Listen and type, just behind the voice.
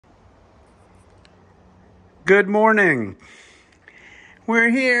Good morning. We're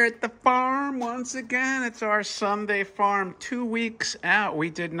here at the farm once again. It's our Sunday farm 2 weeks out.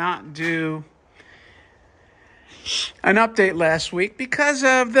 We did not do an update last week because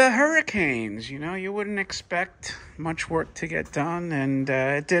of the hurricanes. You know, you wouldn't expect much work to get done, and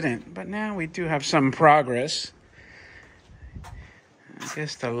it didn't. But now we do have some progress. I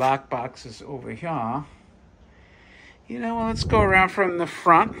guess the lockbox is over here. You know, well, let's go around from the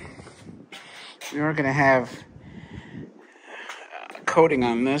front. We are going to have coating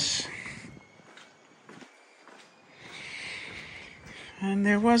on this. And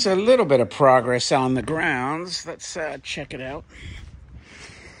there was a little bit of progress on the grounds. Let's check it out.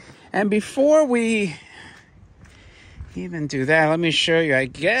 And before we even do that, let me show you. I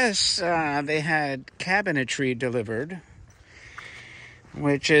guess they had cabinetry delivered,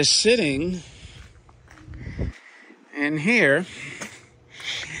 which is sitting in here.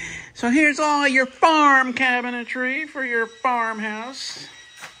 So here's all your farm cabinetry for your farmhouse.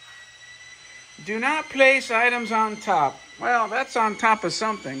 Do not place items on top. Well, that's on top of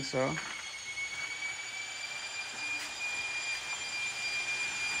something, so.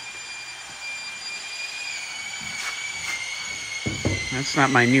 That's not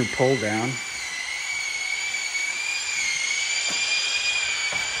my new pull down.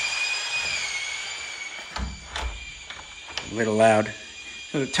 A little loud.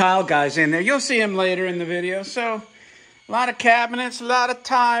 So the tile guy's in there. You'll see him later in the video. So, a lot of cabinets, a lot of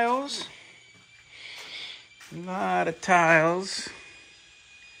tiles. A lot of tiles.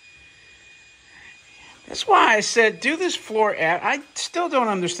 That's why I said do this floor. I still don't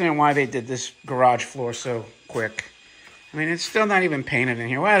understand why they did this garage floor so quick. I mean, it's still not even painted in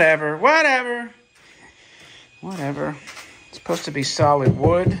here. Whatever. It's supposed to be solid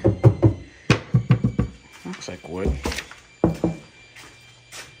wood. Looks like wood.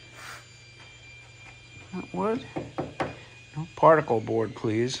 Not wood. No particle board,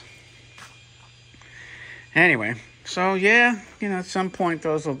 please. Anyway, so yeah, you know, at some point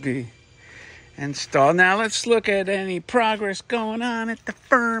those will be installed. Now let's look at any progress going on at the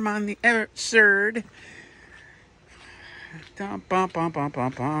firm on the Everserd.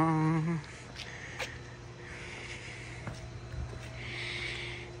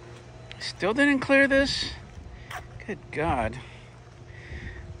 Still didn't clear this? Good God.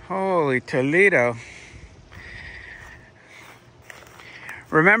 Holy Toledo.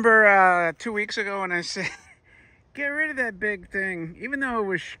 Remember 2 weeks ago when I said, get rid of that big thing? Even though it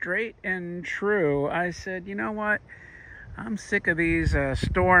was straight and true, I said, you know what? I'm sick of these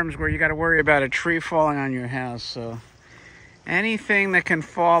storms where you got to worry about a tree falling on your house. So anything that can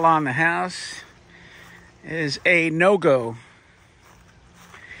fall on the house is a no-go.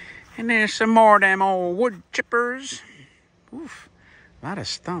 And there's some more of them old wood chippers. Oof, a lot of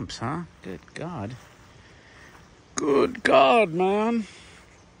stumps, huh? Good God. Good God, man.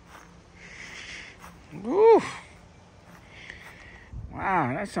 Ooh.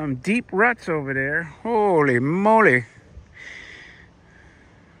 Wow, that's some deep ruts over there. Holy moly.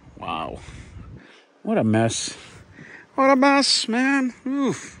 Wow. What a mess. What a mess, man.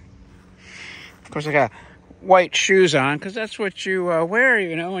 Oof. Of course, I got white shoes on because that's what you wear,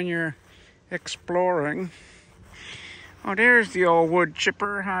 you know, when you're exploring. Oh, there's the old wood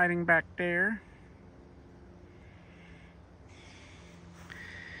chipper hiding back there.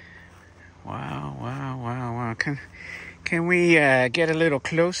 Wow. Can we get a little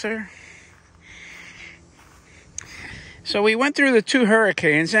closer? So we went through the 2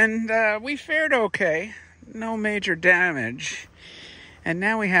 hurricanes and we fared okay. No major damage. And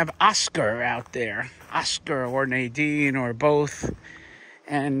now we have Oscar out there. Oscar or Nadine or both.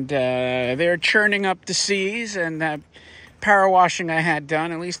 And they're churning up the seas. And power washing I had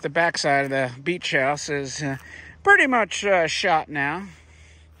done, at least the backside of the beach house, is pretty much shot now.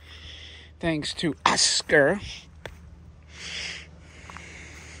 Thanks to Oscar.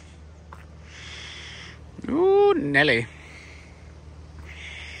 Ooh, Nelly.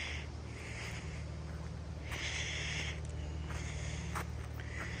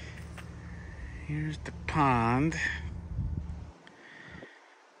 Here's the pond.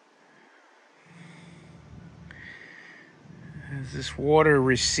 Has this water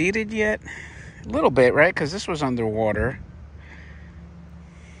receded yet? A little bit, right? Because this was underwater.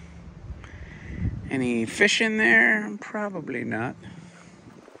 Any fish in there? Probably not.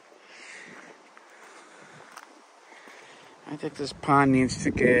 I think this pond needs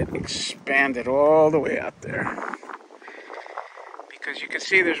to get expanded all the way out there. Because you can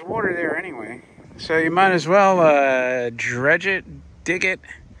see there's water there anyway. So you might as well dredge it, dig it,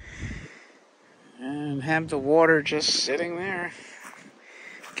 and have the water just sitting there.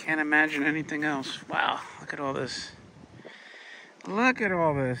 can't imagine anything else. Wow, look at all this. Look at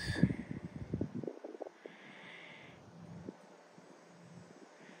all this.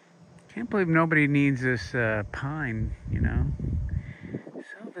 Can't believe nobody needs this pine, you know.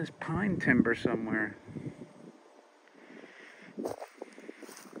 Sell this pine timber somewhere.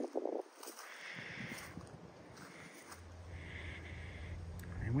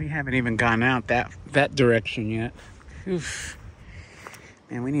 And we haven't even gone out that direction yet. Oof.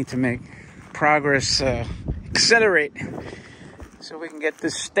 And we need to make progress, accelerate, so we can get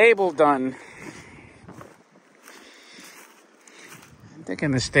this stable done. I'm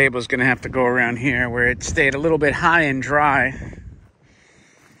thinking the stable's gonna have to go around here where it stayed a little bit high and dry,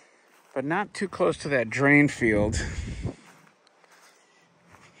 but not too close to that drain field.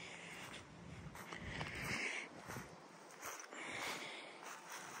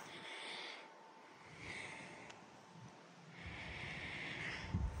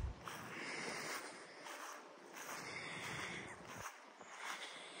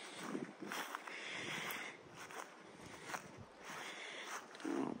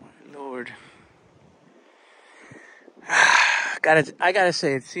 Lord, I gotta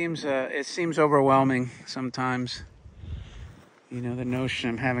say, it seems overwhelming sometimes. You know, the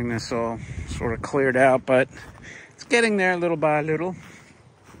notion of having this all sort of cleared out, but it's getting there little by little.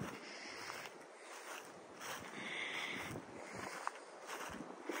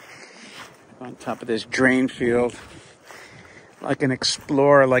 On top of this drain field, like an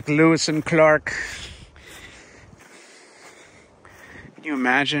explorer, like Lewis and Clark. Can you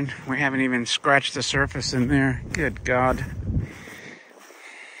imagine? We haven't even scratched the surface in there. Good God.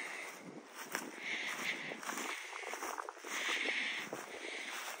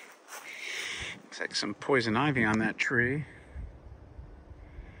 Looks like some poison ivy on that tree.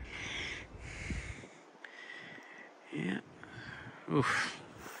 Yeah. Oof.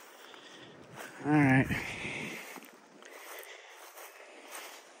 All right.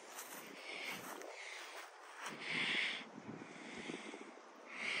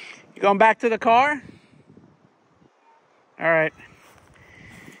 You going back to the car? All right.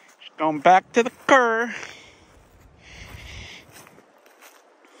 Just going back to the car.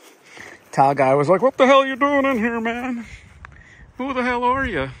 Tall guy was like, "What the hell are you doing in here, man? Who the hell are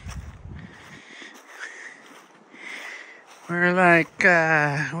you?" We're like,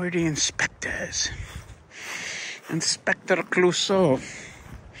 we're the inspectors. Inspector Clouseau.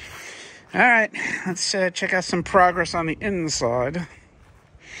 All right, let's check out some progress on the inside.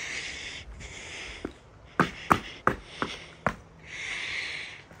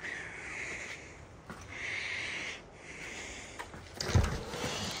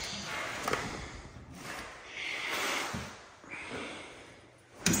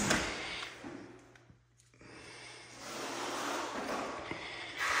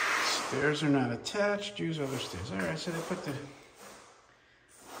 Stairs are not attached. Use other stairs. All right, so they put the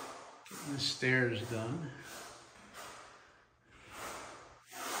stairs done.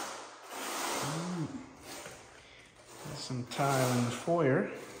 There's some tile in the foyer.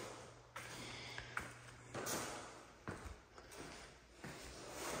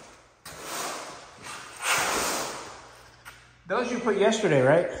 Those you put yesterday,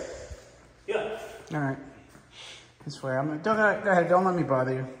 right? Yeah. All right. This way. Go ahead. Don't let me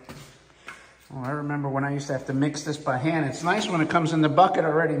bother you. Oh, I remember when I used to have to mix this by hand. It's nice when it comes in the bucket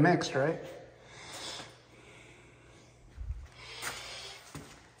already mixed, right?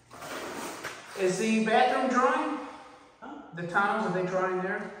 Is the bathroom drying? Huh? The tiles, are they drying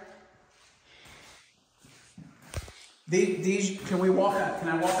there? These, can we walk on? Can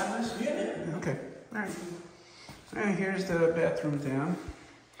I walk on this? Yeah. Okay. All right. All right, here's the bathroom down.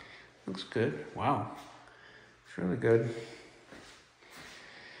 Looks good. Wow. It's really good.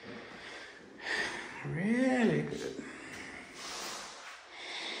 Really good.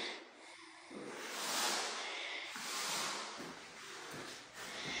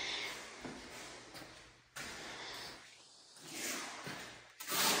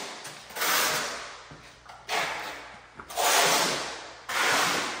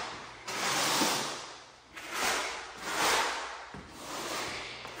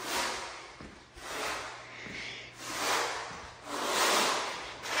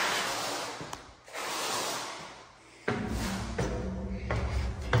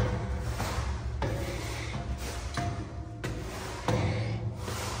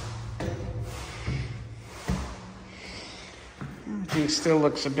 Everything still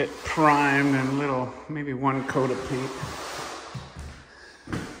looks a bit primed and little, maybe one coat of paint.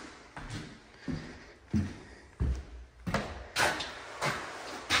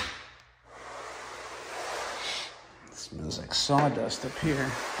 It smells like sawdust up here.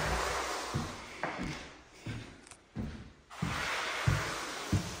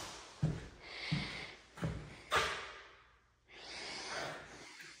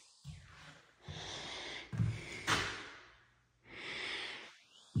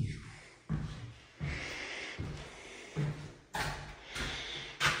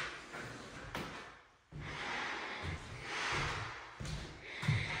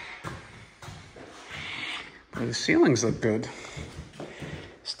 The ceilings look good.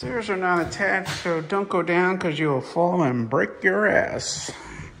 Stairs are not attached, so don't go down because you'll fall and break your ass.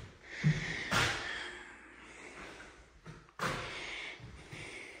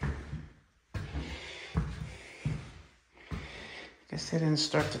 Guess they didn't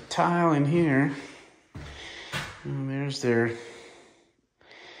start to tile in here. And there's their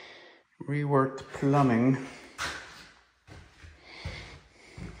reworked plumbing.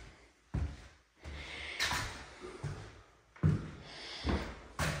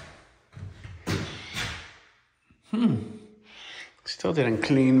 Still didn't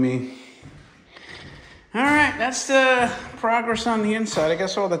clean me. All right, that's the progress on the inside. I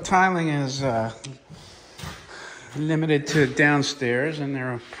guess all the tiling is limited to downstairs, and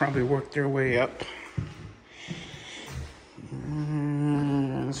they'll probably work their way up.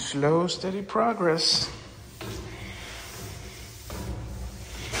 Slow, steady progress.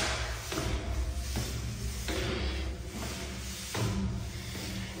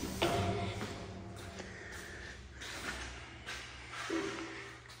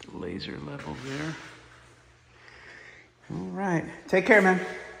 Laser level there. All right. Take care, man.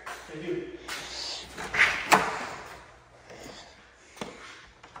 Thank you.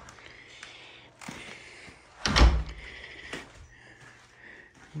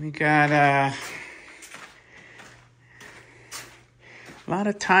 We got a lot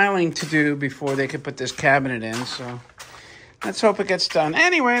of tiling to do before they could put this cabinet in, so let's hope it gets done.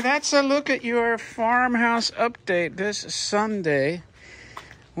 Anyway, that's a look at your farmhouse update this Sunday,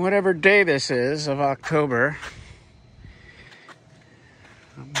 whatever day this is of October.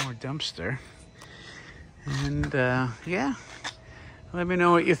 One more dumpster. And yeah, let me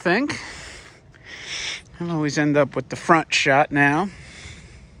know what you think. I always end up with the front shot now.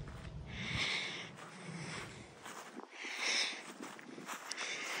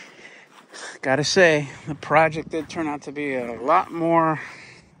 Gotta say, the project did turn out to be a lot more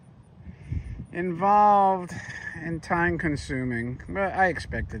involved and time consuming, but I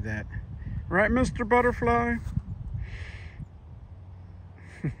expected that. Right, Mr. Butterfly?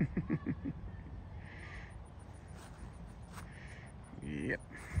 Yep.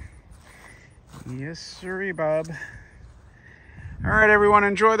 Yes, sirree, Bob. All right, everyone,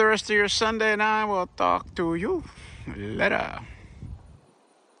 enjoy the rest of your Sunday, and I will talk to you later.